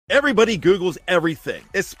Everybody Googles everything,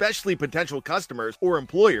 especially potential customers or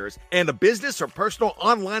employers, and a business or personal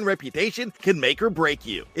online reputation can make or break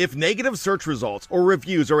you. If negative search results or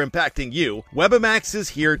reviews are impacting you, Webamax is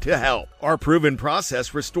here to help. Our proven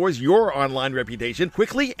process restores your online reputation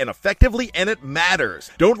quickly and effectively, and it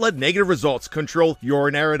matters. Don't let negative results control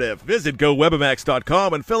your narrative. Visit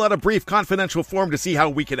GoWebamax.com and fill out a brief confidential form to see how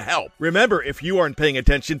we can help. Remember, if you aren't paying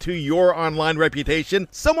attention to your online reputation,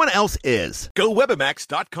 someone else is.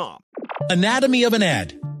 GoWebamax.com. Anatomy of an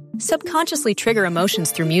ad. Subconsciously trigger emotions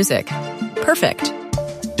through music. Perfect.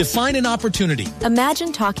 Define an opportunity.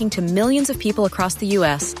 Imagine talking to millions of people across the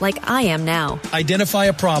U.S. like I am now. Identify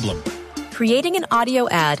a problem. Creating an audio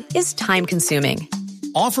ad is time-consuming.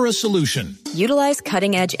 Offer a solution. Utilize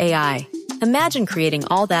cutting-edge AI. Imagine creating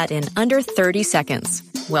all that in under 30 seconds.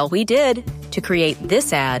 Well, we did to create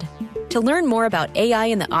this ad. To learn more about AI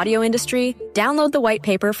in the audio industry, download the white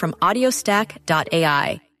paper from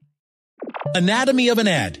audiostack.ai. Anatomy of an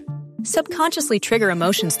ad. Subconsciously trigger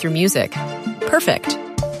emotions through music. Perfect.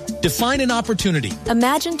 Define an opportunity.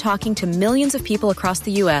 Imagine talking to millions of people across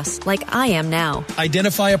the U.S. like I am now.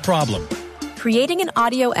 Identify a problem. Creating an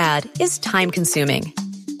audio ad is time-consuming.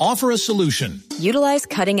 Offer a solution. Utilize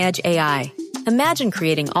cutting-edge AI. Imagine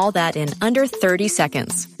creating all that in under 30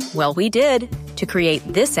 seconds. Well, we did to create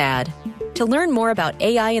this ad. To learn more about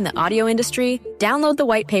AI in the audio industry, download the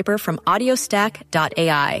white paper from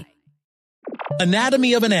audiostack.ai.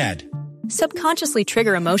 Anatomy of an ad. Subconsciously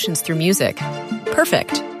trigger emotions through music.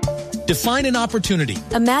 Perfect. Define an opportunity.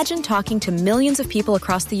 Imagine talking to millions of people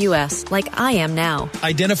across the U.S. like I am now.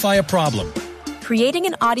 Identify a problem. Creating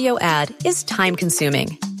an audio ad is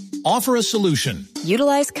time-consuming. Offer a solution.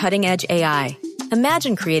 Utilize cutting-edge AI.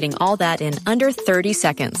 Imagine creating all that in under 30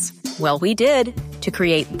 seconds. Well, we did to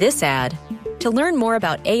create this ad. To learn more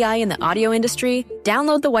about AI in the audio industry,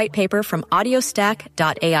 download the white paper from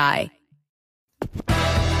audiostack.ai.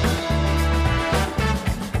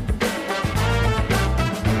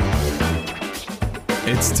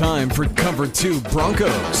 It's time for Cover 2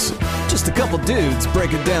 Broncos. Just a couple dudes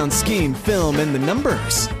breaking down scheme, film, and the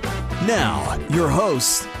numbers. Now, your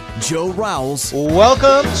host, Joe Rowles.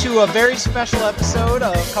 Welcome to a very special episode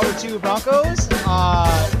of Cover 2 Broncos.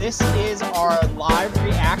 This is our live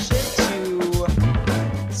reaction to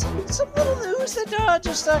some little news that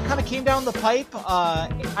just kind of came down the pipe. I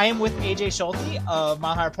am with AJ Schulte of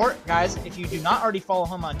Mile High Report. Guys, if you do not already follow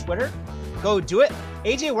him on Twitter, go do it.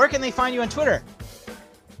 AJ, where can they find you on Twitter?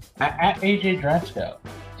 At AJ Draft Scout.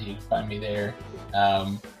 You can find me there.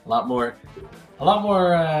 A lot more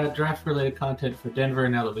draft-related content for Denver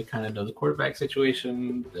now that we kind of know the quarterback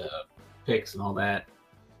situation, the picks, and all that.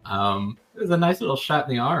 It was a nice little shot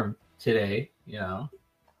in the arm today, you know.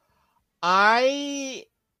 I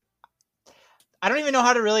don't even know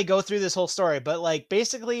how to really go through this whole story, but like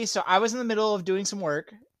basically, so I was in the middle of doing some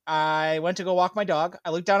work. I went to go walk my dog.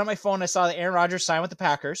 I looked down at my phone. I saw that Aaron Rodgers signed with the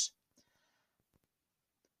Packers.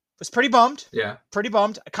 Was pretty bummed. Yeah. Pretty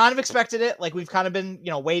bummed. I kind of expected it. Like we've kind of been,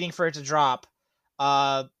 waiting for it to drop.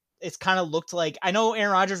 It's kind of looked like, I know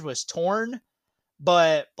Aaron Rodgers was torn,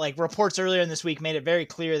 but like reports earlier in this week made it very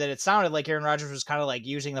clear that it sounded like Aaron Rodgers was kind of like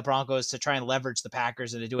using the Broncos to try and leverage the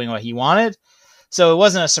Packers into doing what he wanted. So it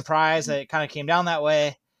wasn't a surprise that it kind of came down that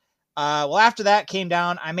way. Well, after that came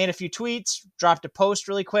down, I made a few tweets, dropped a post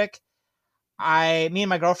really quick. Me and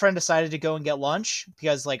my girlfriend decided to go and get lunch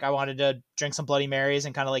because like I wanted to drink some Bloody Marys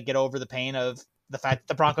and kind of like get over the pain of the fact that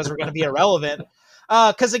the Broncos were going to be irrelevant.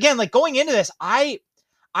 Cause again, like going into this, I've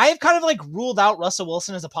kind of like ruled out Russell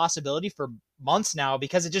Wilson as a possibility for months now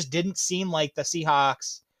because it just didn't seem like the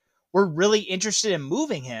Seahawks were really interested in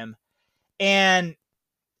moving him. And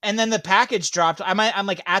then the package dropped. I'm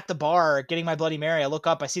like at the bar getting my Bloody Mary. I look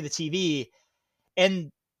up, I see the TV,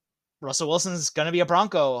 and Russell Wilson's going to be a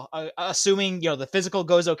Bronco, assuming, the physical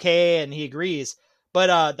goes okay and he agrees.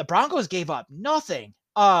 But the Broncos gave up nothing.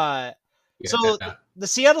 So the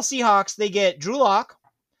Seattle Seahawks, they get Drew Lock,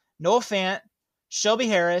 Noah Fant, Shelby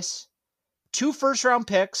Harris, 2 first-round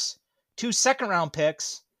picks, 2 second-round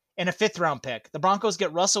picks, and a 5th-round pick. The Broncos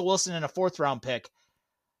get Russell Wilson and a 4th-round pick.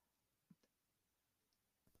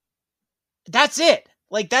 That's it.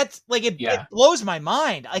 Like, it blows my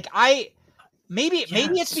mind. Like, Maybe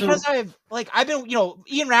it's because I've been,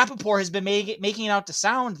 Ian Rappaport has been making it out to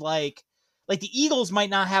sound like the Eagles might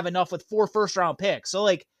not have enough with 4 first-round picks. So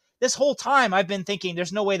like this whole time I've been thinking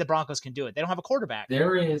there's no way the Broncos can do it. They don't have a quarterback.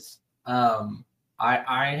 There is, I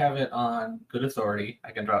have it on good authority.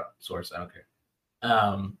 I can drop source. I don't care.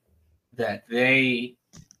 That they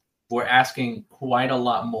were asking quite a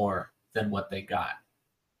lot more than what they got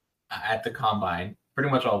at the combine pretty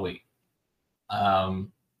much all week.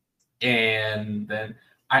 And then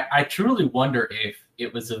I truly wonder if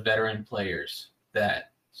it was the veteran players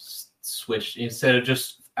that switched instead of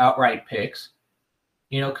just outright picks.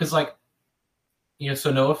 Because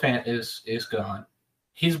so Noah Fant is gone.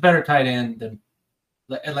 He's a better tight end than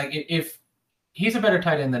if he's a better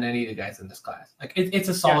tight end than any of the guys in this class. Like it's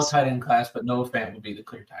a solid tight end class, but Noah Fant would be the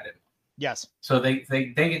clear tight end. Yes. So they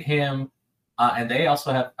get him, and they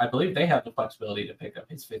also have, I believe, they have the flexibility to pick up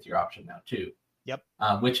his 5th-year option now too. Yep.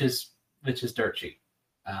 Which is dirt cheap.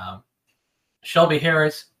 Shelby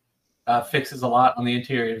Harris fixes a lot on the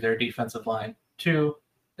interior of their defensive line too.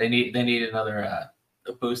 They need another a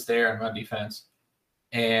boost there and run defense,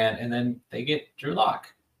 and then they get Drew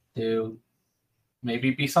Lock to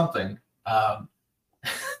maybe be something.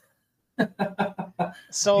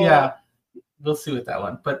 So yeah, we'll see with that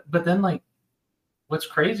one. But then what's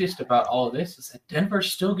craziest about all of this is that Denver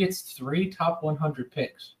still gets 3 top 100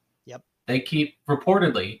 picks. Yep. They're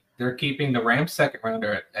keeping the Rams 2nd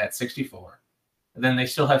rounder at 64. And then they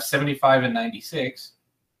still have 75 and 96.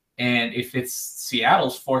 And if it's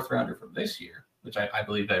Seattle's 4th rounder from this year, which I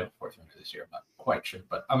believe they have a 4th rounder this year, I'm not quite sure,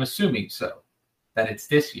 but I'm assuming so, that it's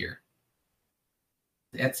this year.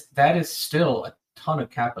 That is still a ton of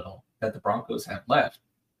capital that the Broncos have left.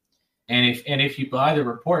 And if you buy the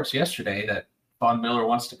reports yesterday that Von Miller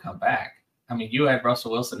wants to come back, I mean, you had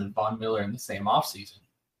Russell Wilson and Von Miller in the same offseason,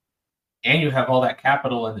 and you have all that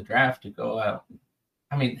capital in the draft to go out.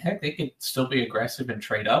 I mean, heck, they could still be aggressive and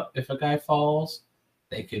trade up if a guy falls.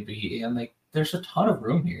 They could be, and there's a ton of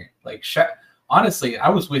room here. Honestly, I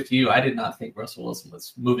was with you. I did not think Russell Wilson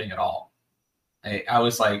was moving at all. I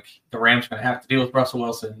was like, the Rams are going to have to deal with Russell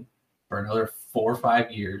Wilson for another 4 or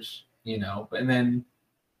 5 years, and then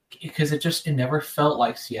because it never felt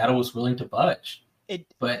like Seattle was willing to budge.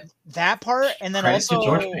 But that part, and then also also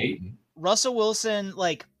George Payton. Russell Wilson,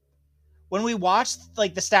 when we watched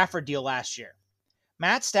the Stafford deal last year,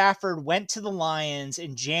 Matt Stafford went to the Lions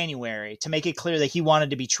in January to make it clear that he wanted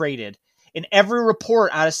to be traded. And every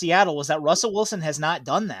report out of Seattle was that Russell Wilson has not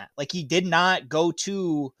done that. He did not go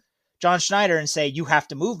to John Schneider and say, you have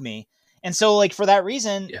to move me. And so for that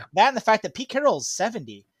reason, that and the fact that Pete Carroll's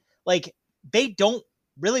 70, they don't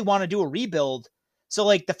really want to do a rebuild. So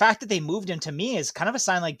the fact that they moved him to me is kind of a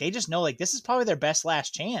sign they just know this is probably their best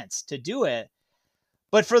last chance to do it.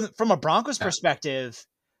 But from a Broncos perspective,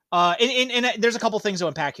 and there's a couple things to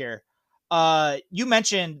unpack here. You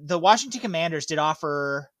mentioned the Washington Commanders did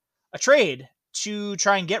offer a trade to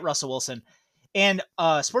try and get Russell Wilson. And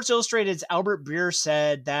Sports Illustrated's Albert Breer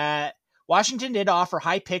said that Washington did offer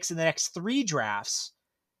high picks in the next 3 drafts,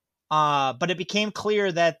 but it became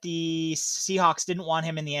clear that the Seahawks didn't want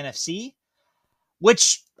him in the NFC,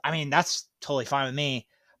 which, I mean, that's totally fine with me.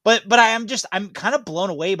 But I'm kind of blown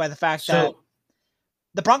away by the fact that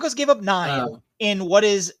the Broncos gave up 9 in what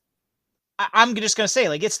is, I'm just going to say,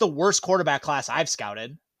 it's the worst quarterback class I've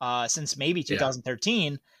scouted since maybe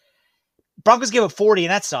 2013. Broncos gave up 40,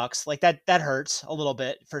 and that sucks. That hurts a little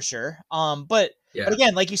bit for sure. But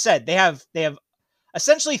again, like you said, they have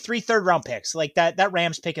essentially 3 third-round picks. That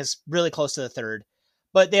Rams pick is really close to the 3rd,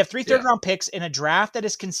 but they have 3 third-round picks in a draft that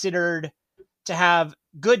is considered to have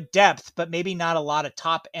good depth, but maybe not a lot of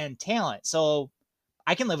top-end talent. So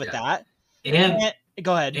I can live with that. And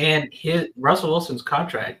go ahead. And Russell Wilson's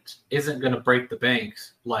contract isn't going to break the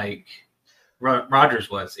banks like Rodgers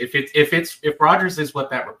was. If Rodgers is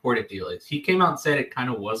what that reported deal is, he came out and said it kind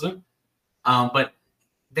of wasn't. But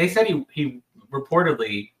they said he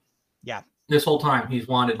reportedly, this whole time he's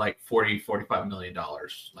wanted $40-45 million,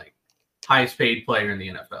 highest paid player in the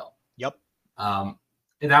NFL. Yep.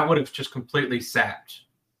 And that would have just completely sapped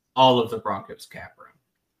all of the Broncos cap room,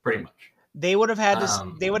 pretty much. They would have had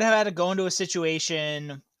to. They would have had to go into a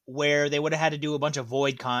situation where they would have had to do a bunch of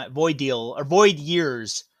void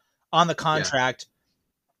years on the contract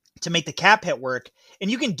to make the cap hit work. And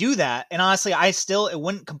you can do that. And honestly, it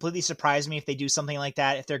wouldn't completely surprise me if they do something like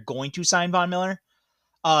that if they're going to sign Von Miller,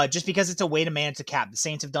 just because it's a way to manage the cap. The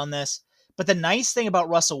Saints have done this. But the nice thing about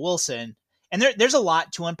Russell Wilson, and there's a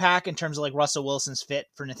lot to unpack in terms of Russell Wilson's fit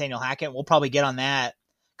for Nathaniel Hackett. We'll probably get on that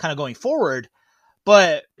kind of going forward.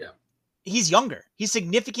 But he's younger. He's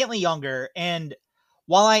significantly younger. And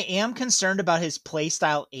while I am concerned about his play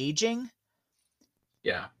style aging,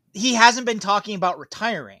 he hasn't been talking about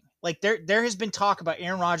retiring. There has been talk about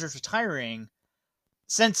Aaron Rodgers retiring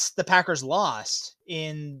since the Packers lost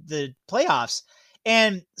in the playoffs.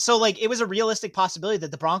 And so it was a realistic possibility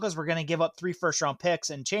that the Broncos were going to give up 3 first-round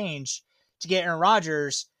picks and change to get Aaron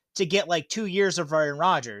Rodgers to get 2 years of Aaron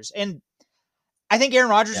Rodgers. And I think Aaron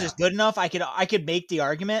Rodgers is good enough. I could make the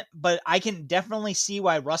argument, but I can definitely see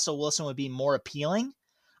why Russell Wilson would be more appealing.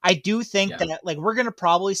 I do think that we're going to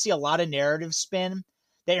probably see a lot of narrative spin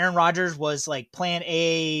that Aaron Rodgers was like plan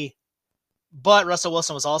A, but Russell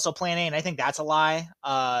Wilson was also plan A, and I think that's a lie.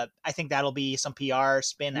 I think that'll be some PR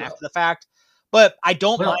spin after the fact. But I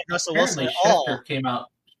don't mind Russell Wilson at all.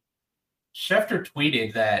 Schefter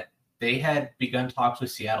tweeted that they had begun talks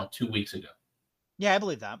with Seattle 2 weeks ago. Yeah, I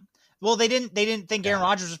believe that. Well, they didn't think Aaron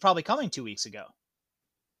Rodgers was probably coming 2 weeks ago.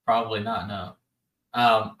 Probably not, no.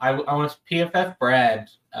 I want PFF Brad,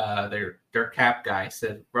 their cap guy,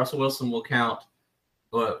 said Russell Wilson will count.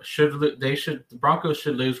 The Broncos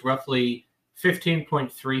should lose roughly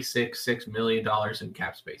 $15.366 million in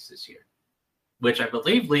cap space this year, which I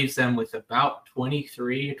believe leaves them with about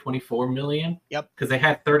 23 or 24 million. Yep. Because they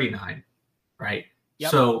had 39, right?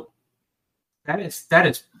 Yep. So that is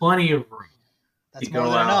plenty of room. That's more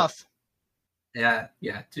than enough. Yeah.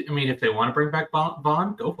 I mean, if they want to bring back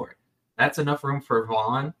Vaughn, go for it. That's enough room for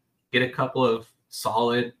Vaughn. Get a couple of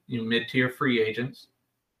solid, mid-tier free agents,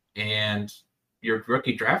 and your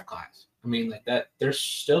rookie draft class. I mean, like that. There's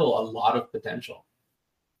still a lot of potential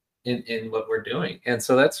in what we're doing, and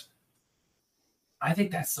so I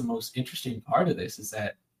think that's the most interesting part of this is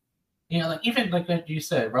that, like even like you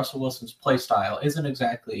said, Russell Wilson's play style isn't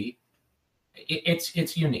exactly.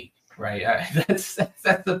 It's unique, right? That's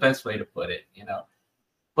the best way to put it,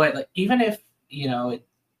 But like even if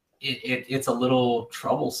it's a little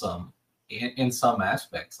troublesome in some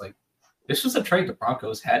aspects. Like this was a trade the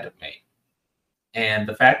Broncos had to make. And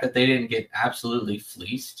the fact that they didn't get absolutely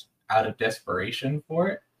fleeced out of desperation for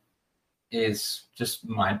it is just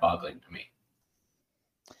mind-boggling to me.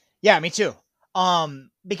 Yeah, me too.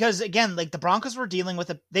 Because again, like the Broncos were dealing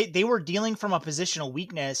with they were dealing from a positional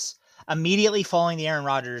weakness immediately following the Aaron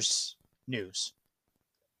Rodgers news.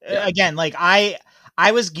 Yeah. Again, like I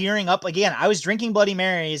was gearing up again. I was drinking Bloody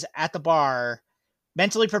Marys at the bar,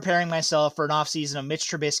 mentally preparing myself for an offseason of Mitch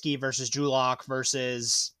Trubisky versus Drew Lock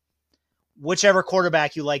versus whichever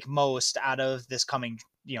quarterback you like most out of this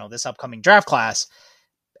upcoming draft class.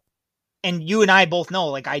 And you and I both know,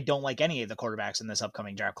 like, I don't like any of the quarterbacks in this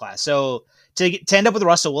upcoming draft class. So to end up with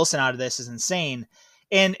Russell Wilson out of this is insane.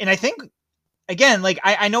 And I think, again, like,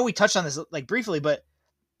 I know we touched on this like briefly, but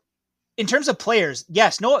in terms of players,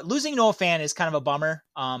 yes, losing Noah Fant is kind of a bummer.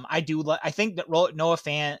 I think that Noah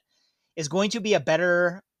Fant is going to be a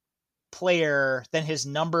better player than his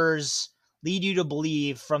numbers lead you to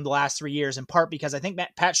believe from the last 3 years, in part because I think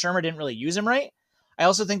Pat Shurmur didn't really use him right. I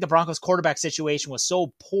also think the Broncos quarterback situation was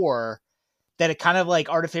so poor that it kind of like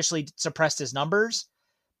artificially suppressed his numbers.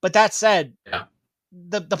 But that said,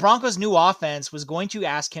 the Broncos' new offense was going to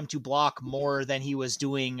ask him to block more than he was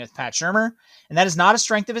doing with Pat Shurmur. And that is not a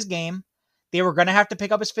strength of his game. They were going to have to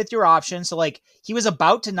pick up his fifth-year option. So like he was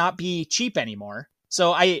about to not be cheap anymore.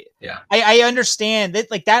 So I understand that,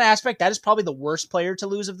 like, that aspect, that is probably the worst player to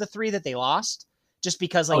lose of the three that they lost, just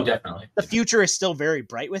because like definitely the future is still very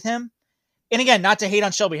bright with him. And again, not to hate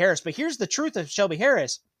on Shelby Harris, but here's the truth of Shelby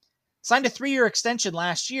Harris. Signed a 3-year extension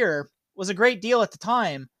last year, was a great deal at the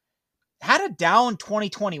time, had a down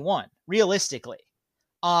 2021, realistically.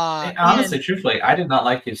 Honestly, truthfully, I did not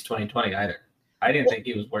like his 2020 either. I didn't think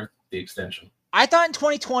he was worth the extension. I thought in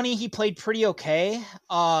 2020 he played pretty okay.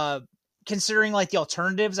 Considering like the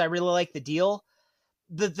alternatives, I really like the deal.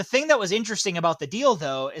 The thing that was interesting about the deal,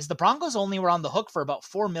 though, is the Broncos only were on the hook for about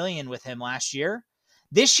 $4 million with him last year.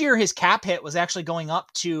 This year, his cap hit was actually going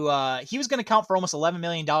up to, he was going to count for almost $11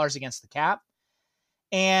 million against the cap.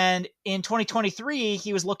 And in 2023,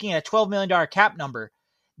 he was looking at a $12 million cap number.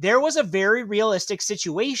 There was a very realistic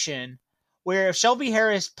situation where if Shelby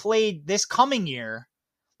Harris played this coming year,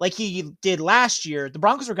 like he did last year, the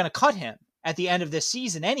Broncos were going to cut him at the end of this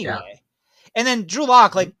season anyway. Yeah. And then Drew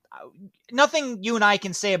Lock, like nothing you and I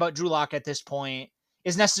can say about Drew Lock at this point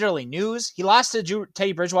is necessarily news. He lost to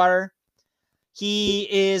Teddy Bridgewater. He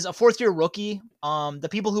is a fourth-year rookie. The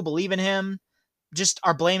people who believe in him just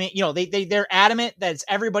are blaming, they're adamant that it's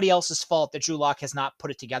everybody else's fault that Drew Lock has not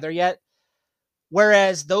put it together yet.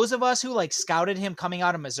 Whereas those of us who like scouted him coming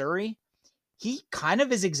out of Missouri, he kind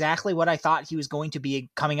of is exactly what I thought he was going to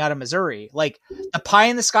be coming out of Missouri. Like the pie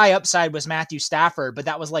in the sky upside was Matthew Stafford, but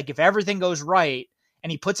that was like, if everything goes right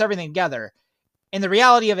and he puts everything together. And the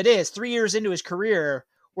reality of it is 3 years into his career,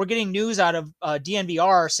 we're getting news out of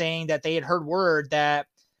DNVR saying that they had heard word that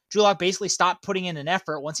Drew Lock basically stopped putting in an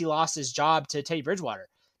effort once he lost his job to Teddy Bridgewater.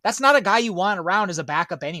 That's not a guy you want around as a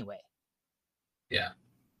backup anyway. Yeah.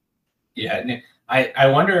 Yeah. I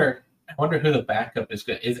wonder who the backup is.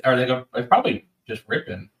 Are they going to probably just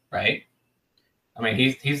Rippon, right? I mean,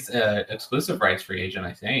 he's exclusive rights free agent,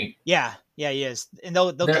 I think. Yeah, he is. And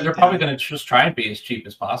they're probably going to just try and be as cheap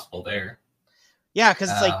as possible there. Yeah,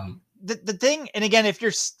 because it's like, the thing, and again, if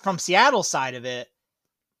you're from Seattle side of it,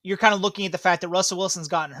 you're kind of looking at the fact that Russell Wilson's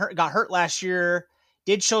got hurt last year,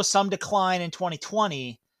 did show some decline in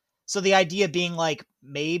 2020. So the idea being like,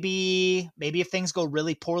 maybe if things go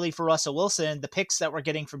really poorly for Russell Wilson, the picks that we're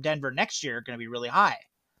getting from Denver next year are going to be really high.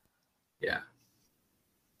 Yeah.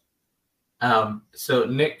 So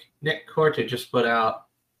Nick Corte just put out,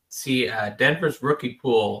 Denver's rookie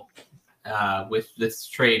pool with this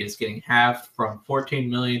trade is getting halved from 14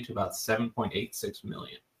 million to about 7.86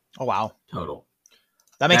 million. Oh, wow. Total.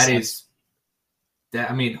 That makes sense.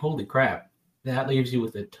 I mean, holy crap. That leaves you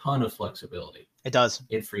with a ton of flexibility. It does.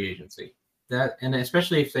 In free agency. And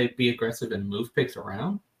especially if they be aggressive and move picks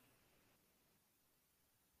around.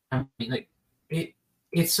 I mean, like,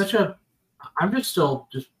 it's such a, I'm just still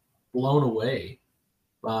just blown away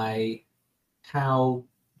by how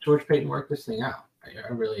George Paton worked this thing out.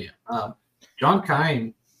 I really am. John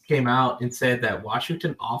Kine came out and said that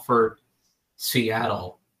Washington offered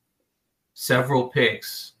Seattle several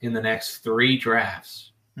picks in the next 3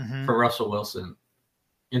 drafts for Russell Wilson,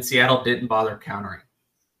 and Seattle didn't bother countering.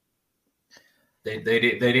 They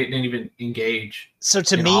didn't even engage. So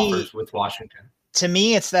to me, offers with Washington. To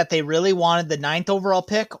me, it's that they really wanted the 9th overall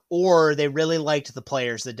pick, or they really liked the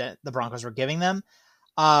players that the Broncos were giving them.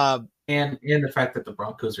 And the fact that the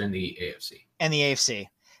Broncos are in the AFC.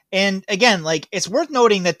 And again, like, it's worth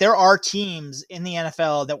noting that there are teams in the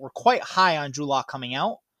NFL that were quite high on Drew Lock coming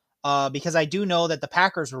out, because I do know that the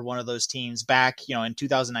Packers were one of those teams back, in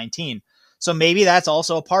 2019. So maybe that's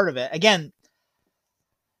also a part of it. Again,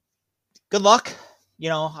 good luck.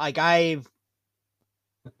 I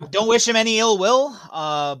don't wish him any ill will,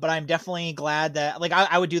 but I'm definitely glad that, like,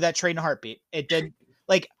 I would do that trade in a heartbeat. It did,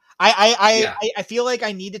 like, I feel like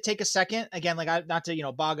I need to take a second again, like, not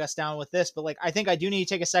to, bog us down with this, but like, I think I do need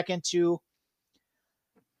to take a second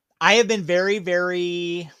I have been very,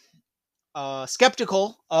 very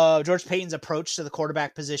skeptical of George Paton's approach to the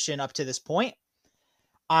quarterback position up to this point.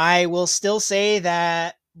 I will still say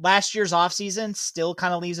that last year's offseason still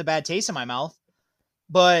kind of leaves a bad taste in my mouth,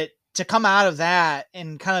 but to come out of that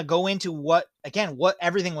and kind of go into what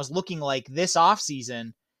everything was looking like this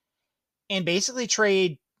offseason and basically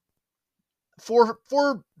trade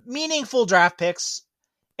for meaningful draft picks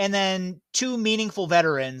and then 2 meaningful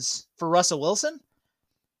veterans for Russell Wilson,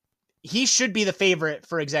 he should be the favorite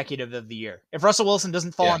for executive of the year. If Russell Wilson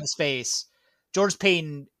doesn't fall on his face, George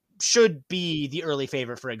Paton should be the early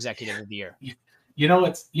favorite for executive of the year.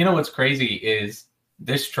 What's crazy is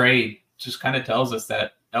this trade just kind of tells us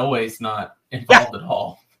that Elway's not involved at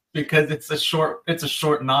all, because it's a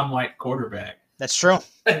short non-white quarterback. That's true.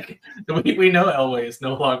 Like, we know Elway is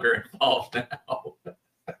no longer involved now.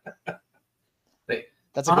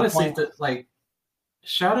 That's a honestly, good point. Like,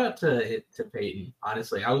 shout out to Paton.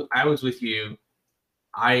 Honestly, I was with you.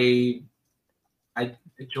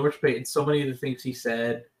 George Paton, so many of the things he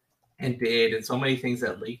said and did, and so many things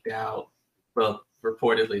that leaked out, well,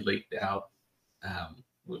 reportedly leaked out.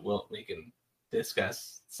 We can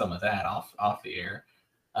discuss some of that off the air.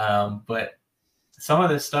 But some of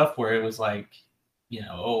this stuff where it was like,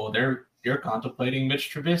 they're contemplating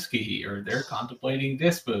Mitch Trubisky, or they're contemplating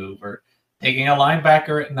this move, or taking a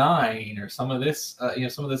linebacker at 9, or some of this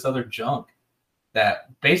other junk that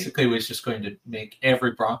basically was just going to make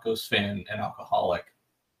every Broncos fan an alcoholic,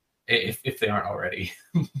 if they aren't already.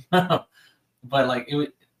 But like,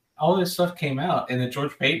 all this stuff came out, and then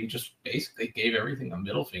George Paton just basically gave everything a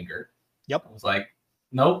middle finger. Yep. I was like,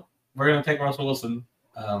 nope, we're going to take Russell Wilson.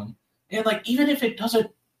 And like, even if it doesn't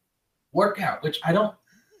work out, which I don't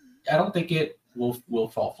think it will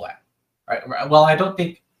fall flat. Right. Well, I don't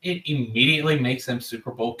think it immediately makes them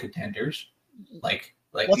Super Bowl contenders. Like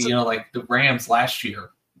the Rams last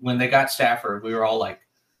year when they got Stafford, we were all like,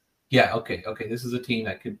 yeah, okay, this is a team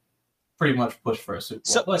that could pretty much push for a Super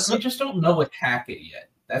Bowl. But we just don't know what hack it yet.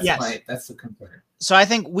 That's the concern. So I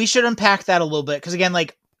think we should unpack that a little bit, because again,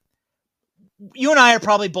 like, you and I are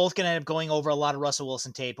probably both going to end up going over a lot of Russell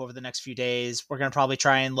Wilson tape over the next few days. We're going to probably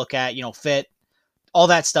try and look at, fit, all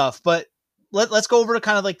that stuff. But let's go over to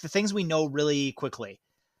kind of like the things we know really quickly.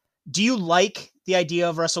 Do you like the idea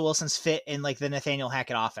of Russell Wilson's fit in like the Nathaniel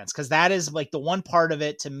Hackett offense? Because that is like the one part of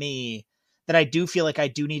it to me that I do feel like I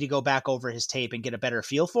do need to go back over his tape and get a better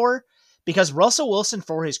feel for. Because Russell Wilson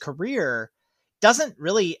for his career hasn't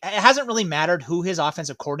really mattered who his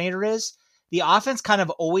offensive coordinator is. The offense kind of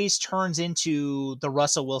always turns into the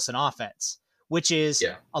Russell Wilson offense, which is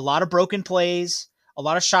a lot of broken plays, a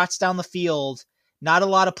lot of shots down the field, not a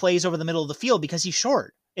lot of plays over the middle of the field because he's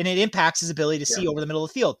short, and it impacts his ability to see over the middle of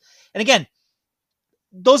the field. And again,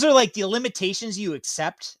 those are like the limitations you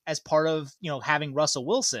accept as part of, having Russell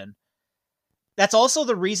Wilson. That's also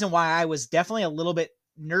the reason why I was definitely a little bit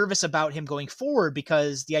nervous about him going forward,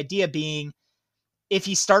 because the idea being, if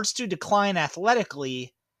he starts to decline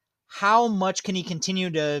athletically, how much can he continue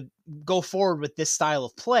to go forward with this style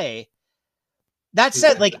of play? That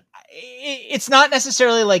said, like, it's not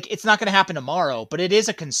necessarily like it's not going to happen tomorrow, but it is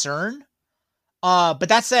a concern. But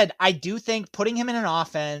that said, I do think putting him in an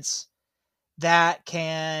offense that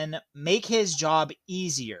can make his job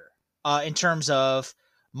easier in terms of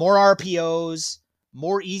more RPOs,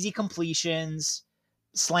 more easy completions,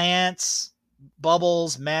 slants,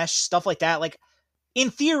 bubbles, mesh, stuff like that. Like, in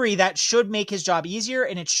theory, that should make his job easier,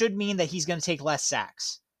 and it should mean that he's going to take less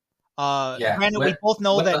sacks. Granted, we both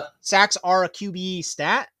know that sacks are a QB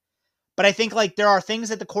stat, but I think like there are things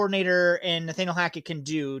that the coordinator and Nathaniel Hackett can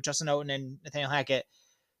do, Justin Outten and Nathaniel Hackett,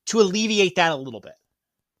 to alleviate that a little bit.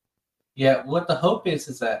 Yeah, what the hope is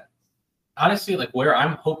that, honestly, like where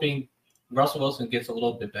I'm hoping Russell Wilson gets a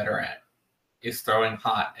little bit better at is throwing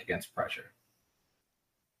hot against pressure.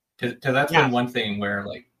 Because that's been one thing where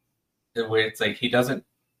it's like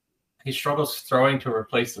he struggles throwing to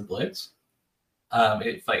replace the blitz.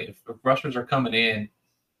 It's like if rushers are coming in,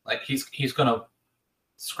 like he's gonna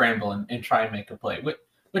scramble and try and make a play.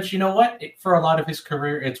 Which you know what, for a lot of his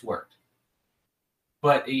career, it's worked.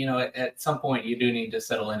 But you know, at some point, you do need to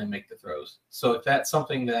settle in and make the throws. So if that's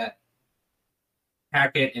something that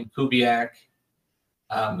Hackett and Kubiak,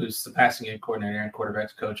 who's the passing game coordinator and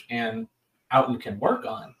quarterbacks coach, and Outten can work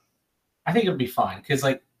on, I think it'll be fine. Because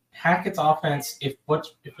like Hackett's offense, if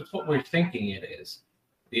it's what we're thinking it is,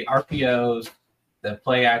 the RPOs, the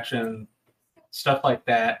play action, stuff like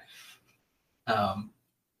that,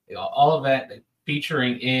 all of that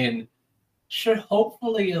featuring in should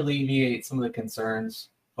hopefully alleviate some of the concerns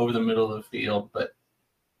over the middle of the field. But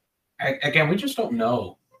again, we just don't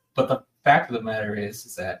know. But the fact of the matter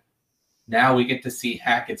is that now we get to see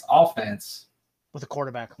Hackett's offense with a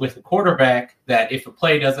quarterback that if a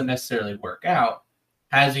play doesn't necessarily work out,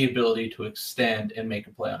 has the ability to extend and make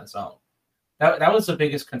a play on its own. That was the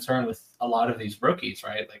biggest concern with a lot of these rookies,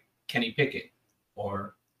 right? Like Kenny Pickett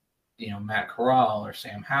or, Matt Corral or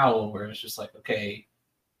Sam Howell, where it's just like, okay.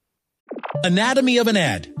 Anatomy of an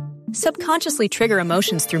ad. Subconsciously trigger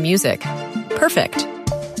emotions through music. Perfect.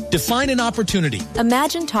 Define an opportunity.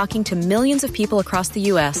 Imagine talking to millions of people across the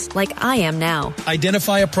U.S. like I am now.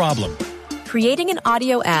 Identify a problem. Creating an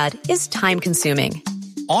audio ad is time-consuming.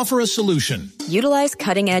 Offer a solution. Utilize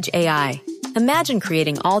cutting-edge AI. Imagine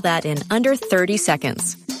creating all that in under 30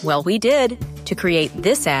 seconds. Well, we did to create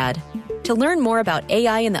this ad. To learn more about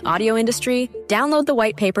AI in the audio industry, download the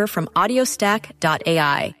white paper from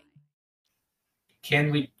audiostack.ai.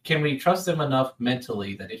 Can we trust them enough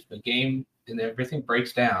mentally that if the game and everything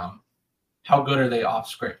breaks down, how good are they off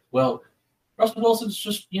script? Well, Russell Wilson's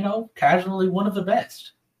just, casually one of the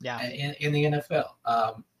best in the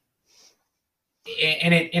NFL.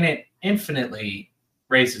 And it infinitely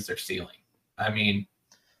raises their ceiling. I mean,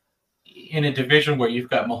 in a division where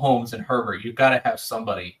you've got Mahomes and Herbert, you've got to have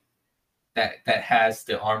somebody that has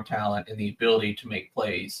the arm talent and the ability to make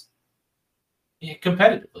plays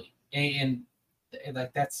competitively. And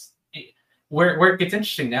like that's where it gets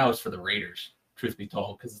interesting now is for the Raiders, truth be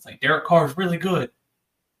told, because it's like Derek Carr is really good.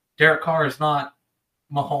 Derek Carr is not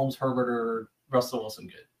Mahomes, Herbert, or Russell Wilson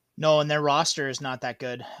good. No, and their roster is not that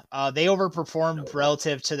good. They overperformed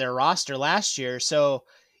relative to their roster last year, so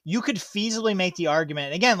you could feasibly make the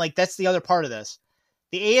argument. Again, like that's the other part of this.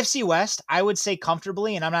 The AFC West, I would say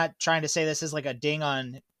comfortably, and I'm not trying to say this is like a ding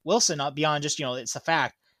on Wilson, beyond just, it's a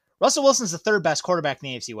fact. Russell Wilson's the third best quarterback in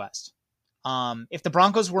the AFC West. If the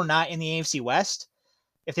Broncos were not in the AFC West,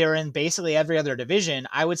 if they were in basically every other division,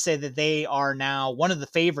 I would say that they are now one of the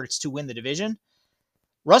favorites to win the division.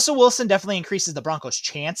 Russell Wilson definitely increases the Broncos'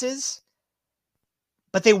 chances,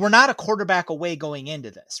 but they were not a quarterback away going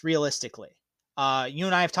into this, realistically. You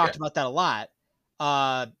and I have talked about that a lot.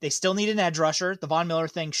 They still need an edge rusher. The Von Miller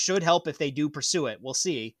thing should help if they do pursue it. We'll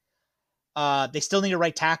see. They still need a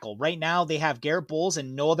right tackle. Right now, they have Garrett Bowles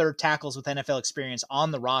and no other tackles with NFL experience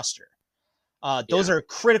on the roster. Those are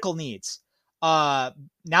critical needs. Now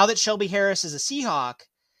that Shelby Harris is a Seahawk,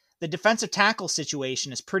 the defensive tackle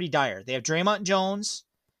situation is pretty dire. They have Draymond Jones,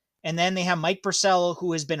 and then they have Mike Purcell,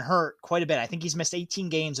 who has been hurt quite a bit. I think he's missed 18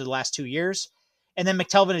 games over the last 2 years. And then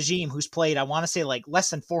McTelvin Agim, who's played, I want to say, like less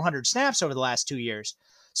than 400 snaps over the last 2 years.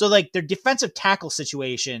 So, like, their defensive tackle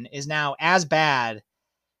situation is now as bad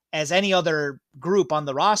as any other group on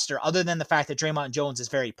the roster, other than the fact that Draymond Jones is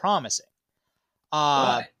very promising.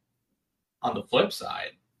 But on the flip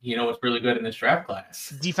side, what's really good in this draft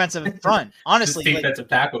class? Defensive front. Honestly. This defensive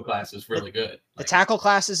tackle class is really good. The tackle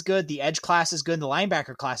class is good. The edge class is good. And the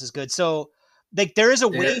linebacker class is good. So, like, there is a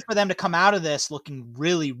way for them to come out of this looking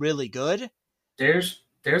really, really good. There's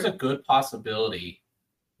there's a good possibility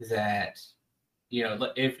that,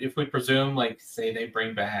 if we presume, like, say they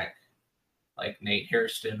bring back like Nate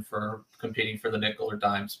Hairston for competing for the nickel or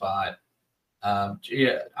dime spot.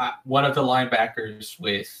 One of the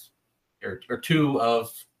linebackers or two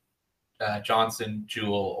of Johnson,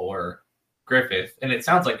 Jewell, or Griffith, and it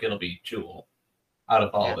sounds like it'll be Jewell out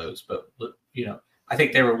of all those. But I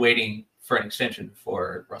think they were waiting for an extension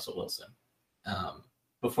for Russell Wilson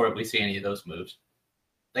before we see any of those moves.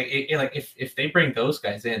 Like, if they bring those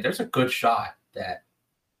guys in, there's a good shot that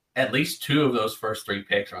at least two of those first three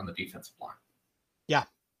picks are on the defensive line. Yeah.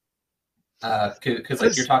 Because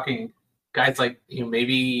like you're talking guys like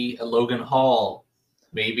maybe a Logan Hall,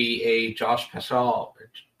 maybe a Josh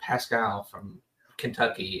Pascal from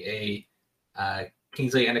Kentucky, a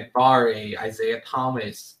Kingsley Enagbare, Isaiah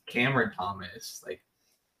Thomas, Cameron Thomas. Like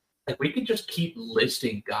we could just keep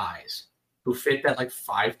listing guys who fit that like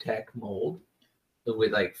 5-tech mold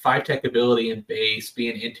with like 5-tech ability and base, be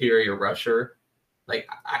an interior rusher. Like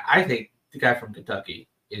I think the guy from Kentucky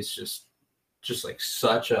is just like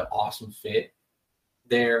such an awesome fit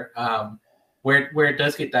there. Where it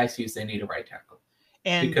does get dicey is they need a right tackle,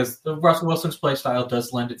 and because the Russell Wilson's play style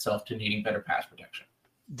does lend itself to needing better pass protection.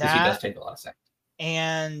 Because he does take a lot of sacks.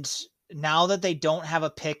 And now that they don't have a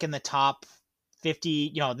pick in the top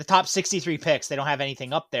 50, the top 63 picks, they don't have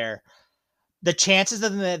anything up there. The chances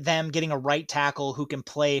of them getting a right tackle who can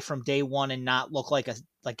play from day one and not look like a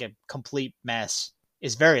complete mess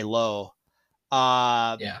is very low. So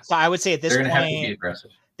I would say at this point, have to be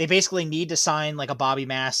aggressive. They basically need to sign like a Bobby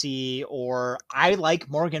Massey, or I like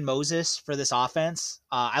Morgan Moses for this offense.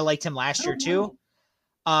 I liked him last year too.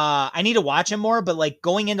 I need to watch him more, but like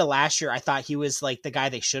going into last year, I thought he was like the guy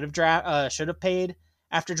they should have paid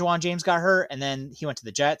after Juwan James got hurt, and then he went to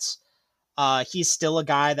the Jets. He's still a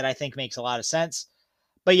guy that I think makes a lot of sense.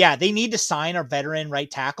 But yeah, they need to sign a veteran right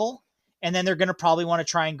tackle, and then they're going to probably want to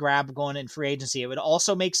try and grab going in free agency. It would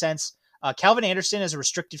also make sense. Calvin Anderson is a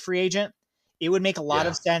restricted free agent. It would make a lot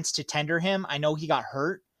of sense to tender him. I know he got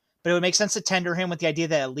hurt, but it would make sense to tender him with the idea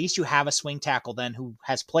that at least you have a swing tackle then who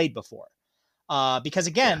has played before. Because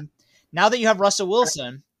again, now that you have Russell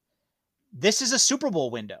Wilson, this is a Super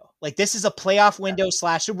Bowl window. Like this is a playoff window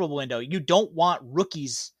 / Super Bowl window. You don't want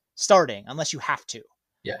rookies starting unless you have to.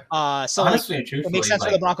 Yeah. So honestly, it makes sense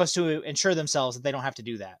for the Broncos to ensure themselves that they don't have to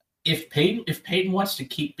do that. If Peyton wants to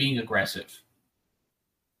keep being aggressive,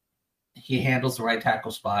 he handles the right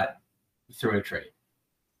tackle spot through a trade,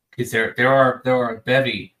 because there are a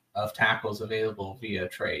bevy of tackles available via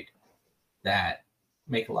trade that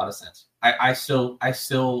make a lot of sense. I still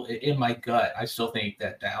in my gut, I still think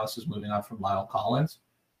that Dallas is moving on from Lyle Collins,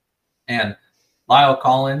 and Lyle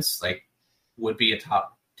Collins like would be a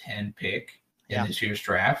top 10 pick in this year's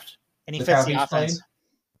draft, and he fits the offense,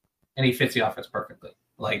 and he fits the offense perfectly.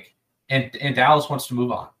 Like, and Dallas wants to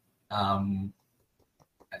move on.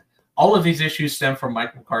 All of these issues stem from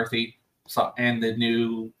Mike McCarthy and the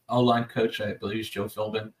new O-line coach, I believe is Joe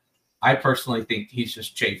Philbin. I personally think he's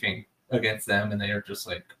just chafing against them, and they are just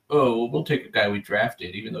like, oh, we'll take a guy we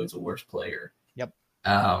drafted, even though he's a worse player. Yep.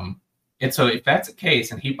 And so if that's the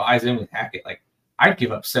case, and he buys in with Hackett, like I'd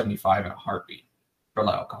give up 75 in a heartbeat for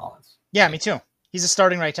Lyle Collins. Yeah, me too. He's a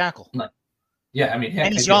starting right tackle. Yeah, I mean,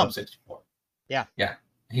 and he's young. 64. Yeah.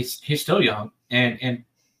 He's still young, and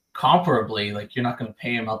comparably, like you're not going to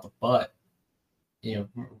pay him out the butt,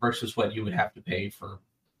 versus what you would have to pay for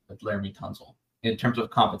like Laramie Tunsil in terms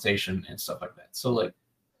of compensation and stuff like that. So like,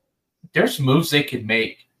 there's moves they can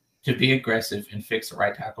make to be aggressive and fix the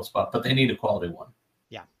right tackle spot, but they need a quality one.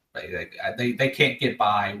 Yeah, they can't get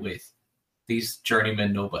by with these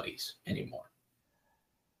journeyman nobodies anymore.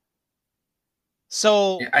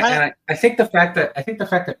 So I think the fact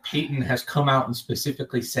that Peyton has come out and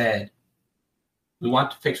specifically said we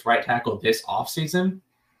want to fix right tackle this offseason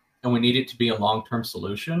and we need it to be a long-term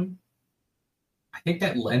solution, I think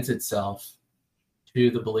that lends itself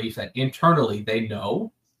to the belief that internally they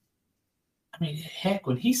know. I mean, heck,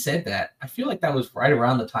 when he said that, I feel like that was right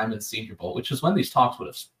around the time of the Senior Bowl, which is when these talks would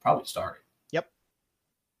have probably started. Yep.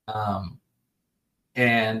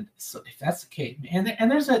 And so if that's the case, man, and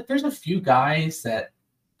there's a few guys that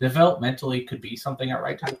developmentally could be something at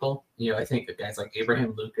right tackle. I think the guys like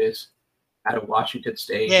Abraham Lucas out of Washington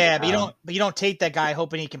State. Yeah, but you don't take that guy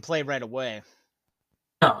hoping he can play right away.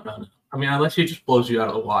 No. I mean, unless he just blows you out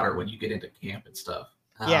of the water when you get into camp and stuff.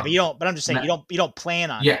 Yeah, but you don't. But I'm just saying, you don't plan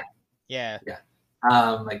on. Yeah. It.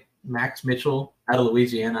 Yeah. Like Max Mitchell out of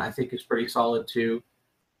Louisiana, I think is pretty solid too.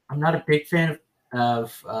 I'm not a big fan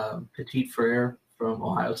of Petit Frere from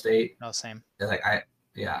Ohio State. No, same. Like I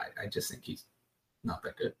just think he's not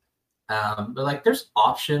that good. But like, there's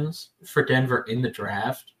options for Denver in the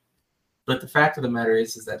draft. But the fact of the matter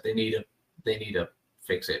is that they need to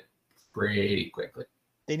fix it pretty quickly.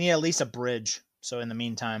 They need at least a bridge. So in the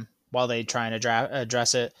meantime, while they try and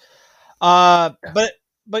address it, but I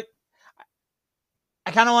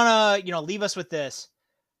kind of want to leave us with this.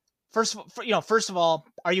 First of all,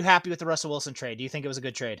 are you happy with the Russell Wilson trade? Do you think it was a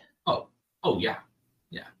good trade? Oh yeah,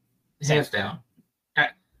 hands down. I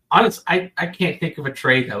can't think of a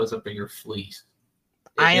trade that was a bigger fleece.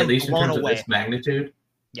 At least in terms away. Of this magnitude.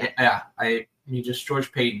 Yeah. I mean, just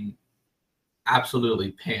George Payton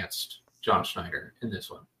absolutely pantsed John Schneider in this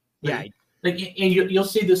one. Yeah. And you'll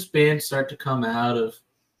see the spin start to come out of,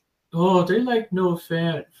 oh, they like Noah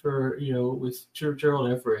Fant for, with Gerald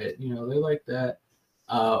Everett. They like that.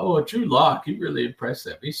 Drew Lock, he really impressed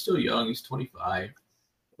them. He's still young. He's 25.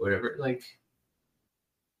 Whatever. Like,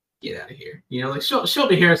 get out of here. Like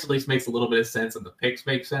Shelby Harris at least makes a little bit of sense and the picks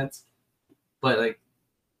make sense. But, like,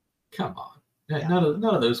 come on. Yeah. None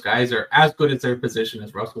of those guys are as good at their position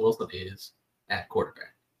as Russell Wilson is at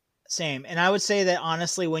quarterback. Same. And I would say that,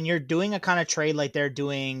 honestly, when you're doing a kind of trade like they're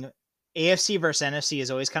doing, AFC versus NFC is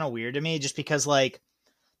always kind of weird to me, just because, like,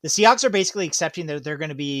 the Seahawks are basically accepting that they're going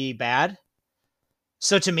to be bad.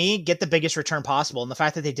 So to me, get the biggest return possible. And the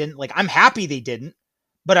fact that they didn't, like, I'm happy they didn't,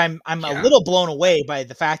 but I'm a little blown away by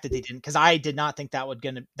the fact that they didn't, because I did not think that was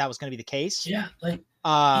going to be the case. Yeah, like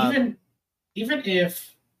even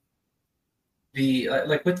if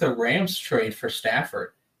like with the Rams trade for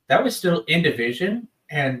Stafford, that was still in division,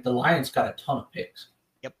 and the Lions got a ton of picks.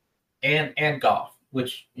 Yep, and Goff,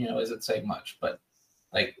 which isn't saying much, but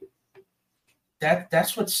like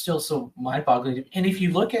that's what's still so mind-boggling. And if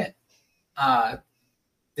you look at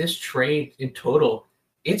this trade in total,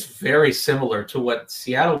 it's very similar to what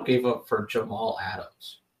Seattle gave up for Jamal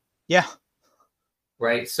Adams. Yeah.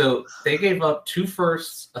 Right. So they gave up 2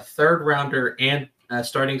 firsts, a 3rd rounder, and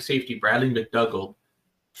starting safety Bradley McDougald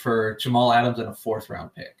for Jamal Adams and a 4th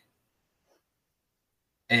round pick.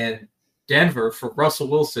 And Denver for Russell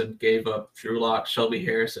Wilson gave up Drew Lock, Shelby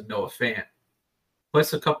Harris, and Noah Fant,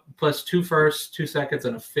 plus 2 firsts, 2 seconds,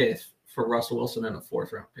 and a 5th for Russell Wilson and a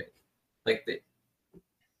 4th round pick. Like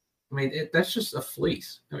that's just a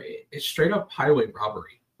fleece. I mean, it's straight up highway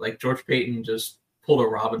robbery. Like George Payton just pulled a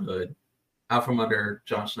Robin Hood out from under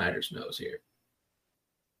John Schneider's nose here.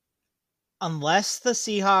 Unless the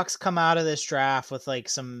Seahawks come out of this draft with like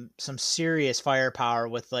some serious firepower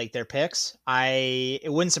with like their picks, it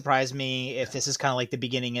wouldn't surprise me if this is kind of like the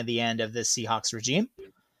beginning of the end of this Seahawks regime.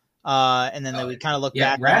 And then we kind of look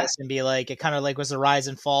back at this and be like, it kind of like was the rise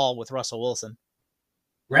and fall with Russell Wilson.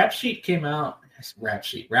 Rappaport came out,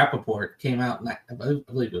 and I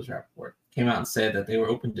believe it was Rappaport, came out and said that they were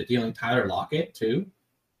open to dealing Tyler Lockett too.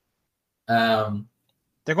 They're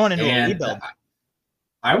going into a rebuild.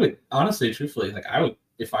 I would honestly, truthfully,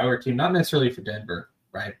 if I were a team, not necessarily for Denver,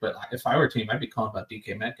 right? But if I were a team, I'd be calling about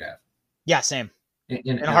DK Metcalf. Yeah, same.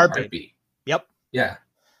 In a heartbeat. Yep. Yeah.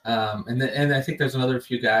 And I think there's another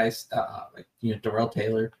few guys, Darrell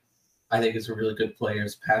Taylor, I think is a really good player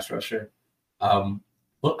as a pass rusher.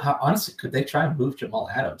 Honestly, could they try and move Jamal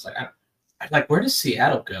Adams? Where does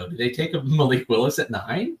Seattle go? Do they take a Malik Willis at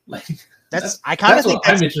 9? That's what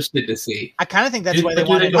I'm interested to see. I kind of think that's why they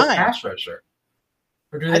wanted 9. Pass rusher,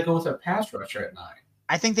 or do they go with a pass rusher at 9?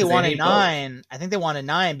 I think they wanted 9. I think they wanted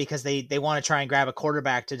 9 because they want to try and grab a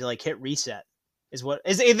quarterback to like hit reset.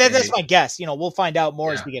 That's my guess. We'll find out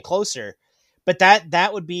more as we get closer. But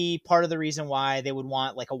that would be part of the reason why they would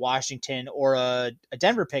want like a Washington or a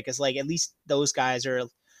Denver pick, is like at least those guys are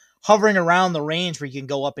hovering around the range where you can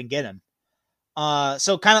go up and get them.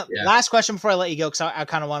 So kind of last question before I let you go, because I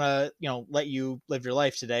kind of want to let you live your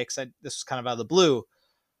life today, because this was kind of out of the blue.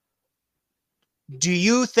 Do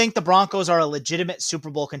you think the Broncos are a legitimate Super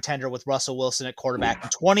Bowl contender with Russell Wilson at quarterback in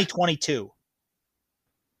 2022?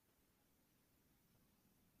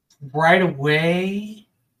 Right away,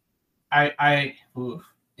 I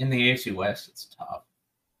in the AFC West, it's tough.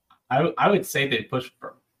 I would say they push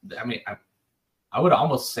for. I mean, I would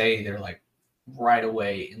almost say they're like right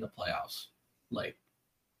away in the playoffs. Like,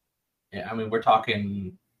 yeah, I mean, we're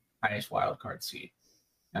talking highest wild card seed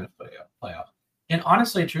kind of playoff. And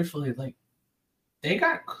honestly, truthfully, like they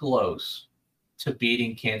got close to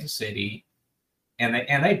beating Kansas City, and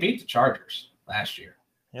they beat the Chargers last year.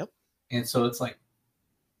 Yep. And so it's like,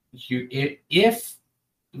 if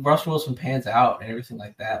Russell Wilson pans out and everything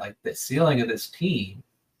like that, like the ceiling of this team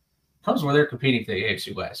comes where they're competing for the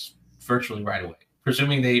AFC West virtually right away,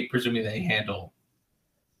 presuming they handle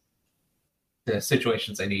the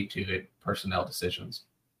situations they need to in personnel decisions,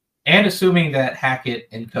 and assuming that Hackett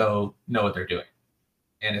and co know what they're doing,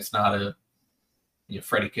 and it's not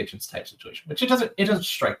Freddie Kitchens type situation, which it doesn't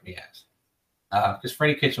strike me as, because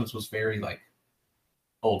Freddie Kitchens was very like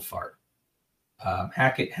old fart.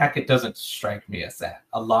 Hackett doesn't strike me as that.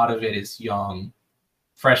 A lot of it is young,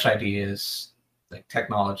 fresh ideas, like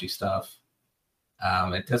technology stuff.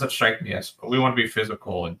 It doesn't strike me as we want to be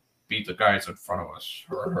physical and beat the guys in front of us,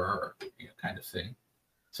 kind of thing.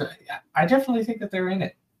 So I definitely think that they're in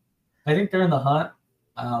it. I think they're in the hunt.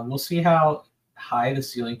 We'll see how high the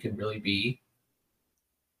ceiling can really be.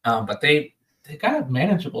 But they got a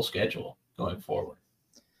manageable schedule going forward.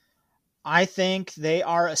 I think they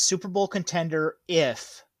are a Super Bowl contender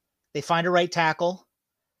if they find a right tackle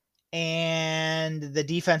and the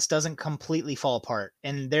defense doesn't completely fall apart.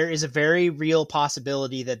 And there is a very real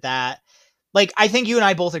possibility that like, I think you and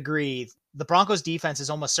I both agree, the Broncos defense is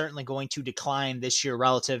almost certainly going to decline this year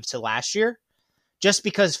relative to last year, just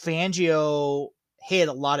because Fangio hit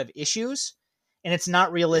a lot of issues, and it's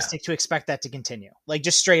not realistic to expect that to continue. Like,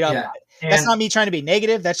 just straight up. Yeah. That's not me trying to be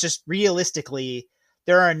negative. That's just realistically,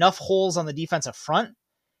 there are enough holes on the defensive front,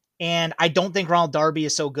 and I don't think Ronald Darby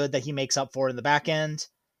is so good that he makes up for it in the back end.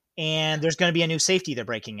 And there's going to be a new safety they're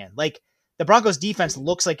breaking in. Like, the Broncos defense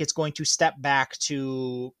looks like it's going to step back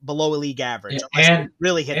to below a league average. And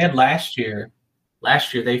really hit. And last year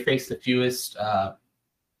they faced the fewest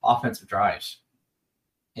offensive drives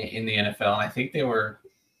in the NFL. And I think they were,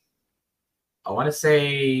 I want to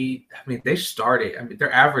say, they started,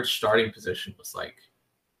 their average starting position was like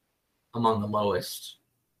among the lowest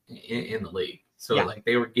in the league. So like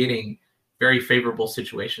they were getting very favorable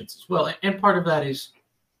situations as well. And part of that is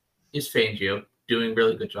Fangio doing a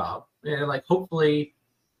really good job. And like, hopefully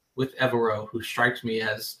with Evero, who strikes me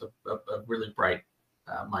as a really bright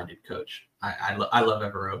minded coach. I love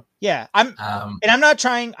Evero. Yeah. I'm not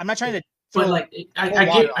trying to, but like,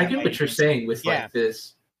 I get what you're saying with like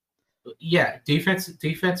this. Yeah.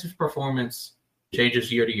 Defensive performance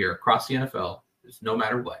changes year to year across the NFL. It's no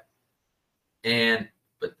matter what.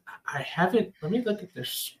 But I haven't, let me look at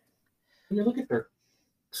their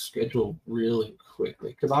schedule really quickly,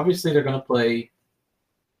 because obviously they're going to play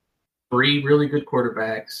 3 really good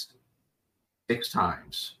quarterbacks 6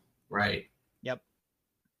 times, right? Yep.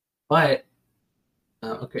 But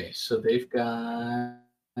okay, so they've got,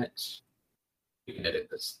 you can edit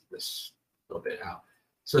this a little bit out.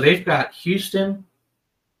 So they've got Houston.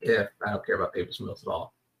 Yeah, I don't care about Davis Mills at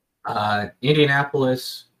all.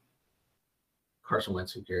 Indianapolis, Carson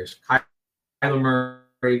Wentz, who cares? Kyler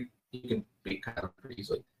Murray, you can beat Kyler pretty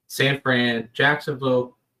easily. San Fran,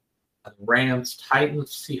 Jacksonville, Rams, Titans,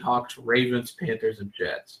 Seahawks, Ravens, Panthers, and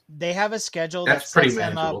Jets. They have a schedule that's pretty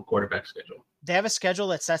manageable quarterback schedule. They have a schedule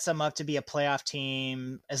that sets them up to be a playoff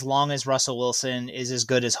team as long as Russell Wilson is as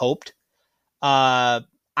good as hoped. I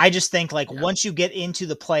just think once you get into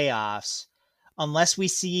the playoffs, unless we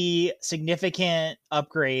see significant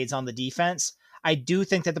upgrades on the defense, I do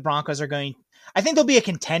think that the Broncos I think they'll be a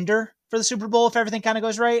contender for the Super Bowl if everything kind of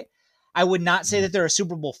goes right. I would not say that they're a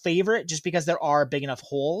Super Bowl favorite just because there are big enough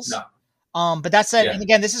holes. No. But that said, and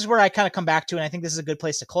again, this is where I kind of come back to, and I think this is a good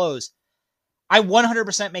place to close. I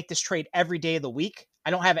 100% make this trade every day of the week.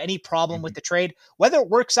 I don't have any problem with the trade, whether it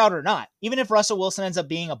works out or not. Even if Russell Wilson ends up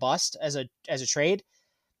being a bust as a trade,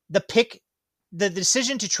 the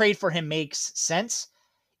decision to trade for him makes sense.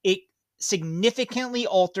 It significantly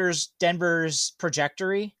alters Denver's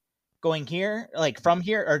trajectory going here,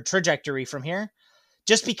 trajectory from here.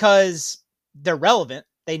 Just because they're relevant,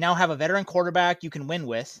 they now have a veteran quarterback you can win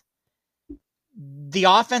with. The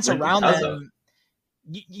offense around them,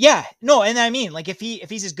 and I mean, if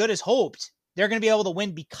he's as good as hoped, they're going to be able to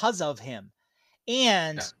win because of him.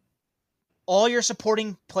 And all your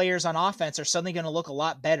supporting players on offense are suddenly going to look a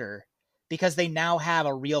lot better because they now have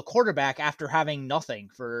a real quarterback after having nothing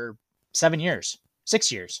for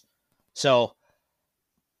 6 years. So,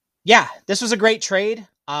 yeah, this was a great trade.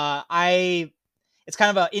 It's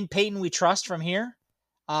kind of in Peyton we trust from here.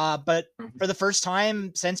 But for the first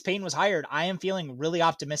time since Peyton was hired, I am feeling really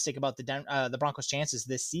optimistic about the Broncos' chances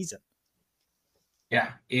this season.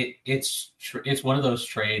 Yeah, it's one of those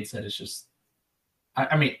trades that is just,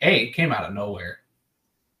 it came out of nowhere.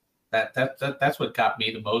 That's what got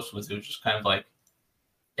me the most. Was it was just kind of like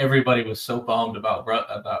everybody was so bummed about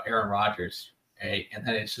Aaron Rodgers, and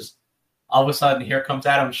then it's just all of a sudden here comes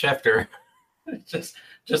Adam Schefter, just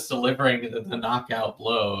delivering the knockout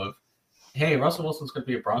blow of, hey, Russell Wilson's going to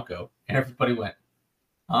be a Bronco. And everybody went,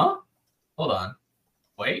 huh? Hold on.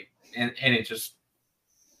 Wait. And it just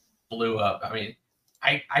blew up.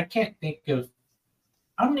 I can't think of,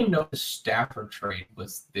 I don't even know if the Stafford trade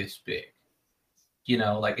was this big.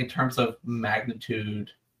 In terms of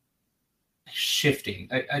magnitude shifting.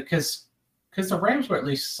 Because the Rams were at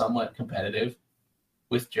least somewhat competitive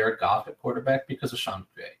with Jared Goff at quarterback because of Sean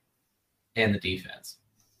McVay and the defense.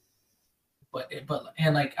 But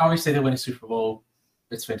like obviously they win a Super Bowl.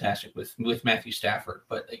 It's fantastic with Matthew Stafford,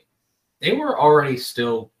 but like they were already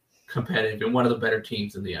still competitive and one of the better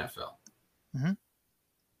teams in the NFL. Mm-hmm.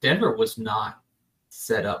 Denver was not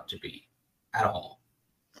set up to be at all,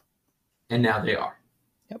 and now they are.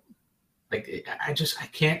 Yep. Like I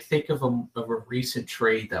can't think of a recent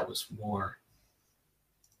trade that was more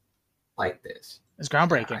like this. It's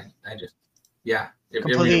groundbreaking. It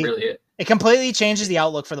really is. It completely changes the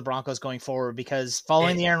outlook for the Broncos going forward because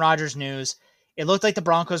following the Aaron Rodgers news, it looked like the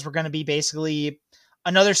Broncos were going to be basically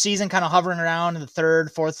another season kind of hovering around in the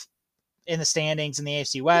third, fourth in the standings in the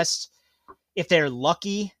AFC West. If they're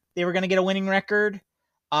lucky, they were going to get a winning record.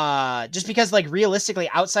 Just because, like, realistically,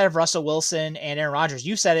 outside of Russell Wilson and Aaron Rodgers,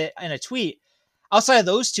 you said it in a tweet, outside of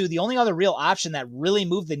those two, the only other real option that really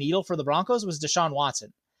moved the needle for the Broncos was Deshaun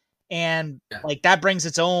Watson. And, like, that brings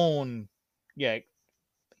its own,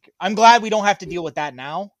 I'm glad we don't have to deal with that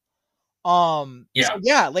now. I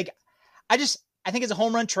think it's a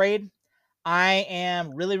home run trade. I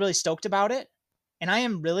am really, really stoked about it. And I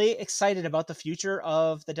am really excited about the future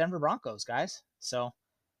of the Denver Broncos, guys. So,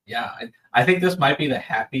 yeah, I think this might be the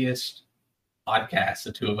happiest podcast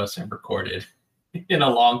the two of us have recorded in a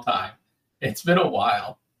long time. It's been a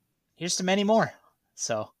while. Here's to many more.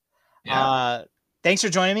 So, thanks for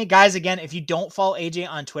joining me, guys. Again, if you don't follow AJ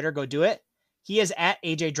on Twitter, go do it. He is at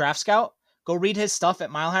AJ Draft Scout. Go read his stuff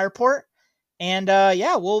at Mile High Report. And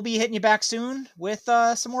we'll be hitting you back soon with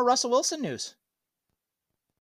some more Russell Wilson news.